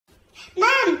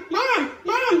Mom.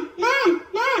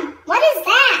 What is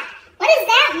that? What is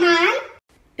that, Mom?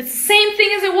 It's the same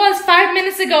thing as it was 5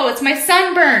 minutes ago. It's my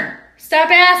sunburn. Stop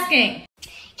asking.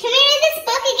 Can we read this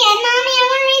book again, Mommy? I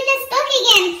want to read this book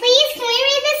again. Please, can we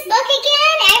read this book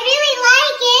again? I really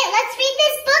like it. Let's read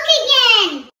this book again.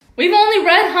 We've only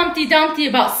read Humpty Dumpty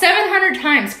about 700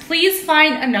 times. Please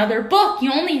find another book.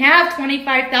 You only have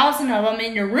 25,000 of them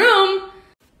in your room.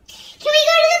 Can we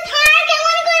go to the park? I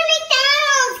want to go to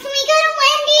McDonald's. Can we go to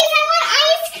Wendy's? I want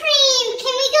ice cream.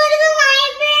 Can we go to the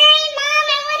library? Mom,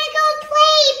 I want to go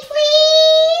play,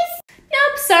 please.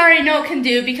 Nope, sorry, no can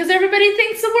do, because everybody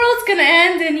thinks the world's gonna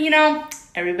end and,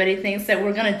 everybody thinks that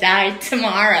we're gonna die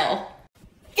tomorrow.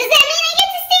 Does that mean I get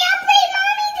to stay up late,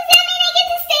 Mommy? Does that mean I get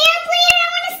to stay up later? I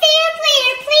want to stay up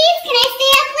later, please. Can I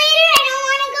stay up later? I don't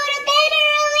want to go to bed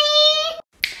early.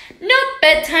 Nope,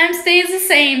 bedtime stays the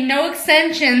same. No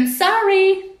extensions.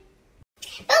 Sorry.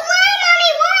 But why,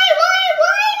 Mommy? Why, Mommy?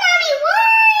 Why?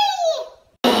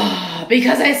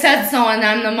 Because I said so and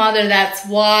I'm the mother. That's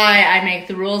why I make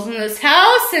the rules in this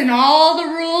house, and all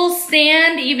the rules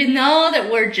stand even though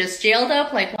that we're just jailed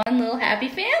up like one little happy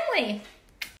family.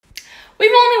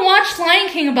 We've only watched Lion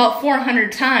King about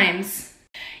 400 times.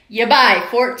 You buy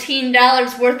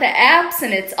 $14 worth of apps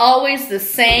and it's always the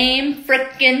same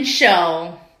frickin'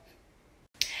 show.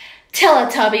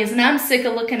 Teletubbies, and I'm sick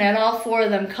of looking at all four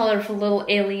of them colorful little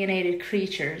alienated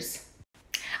creatures.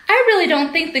 I really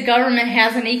don't think the government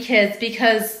has any kids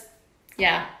because,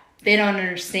 they don't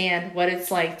understand what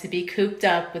it's like to be cooped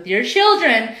up with your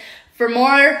children for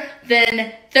more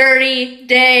than 30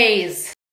 days.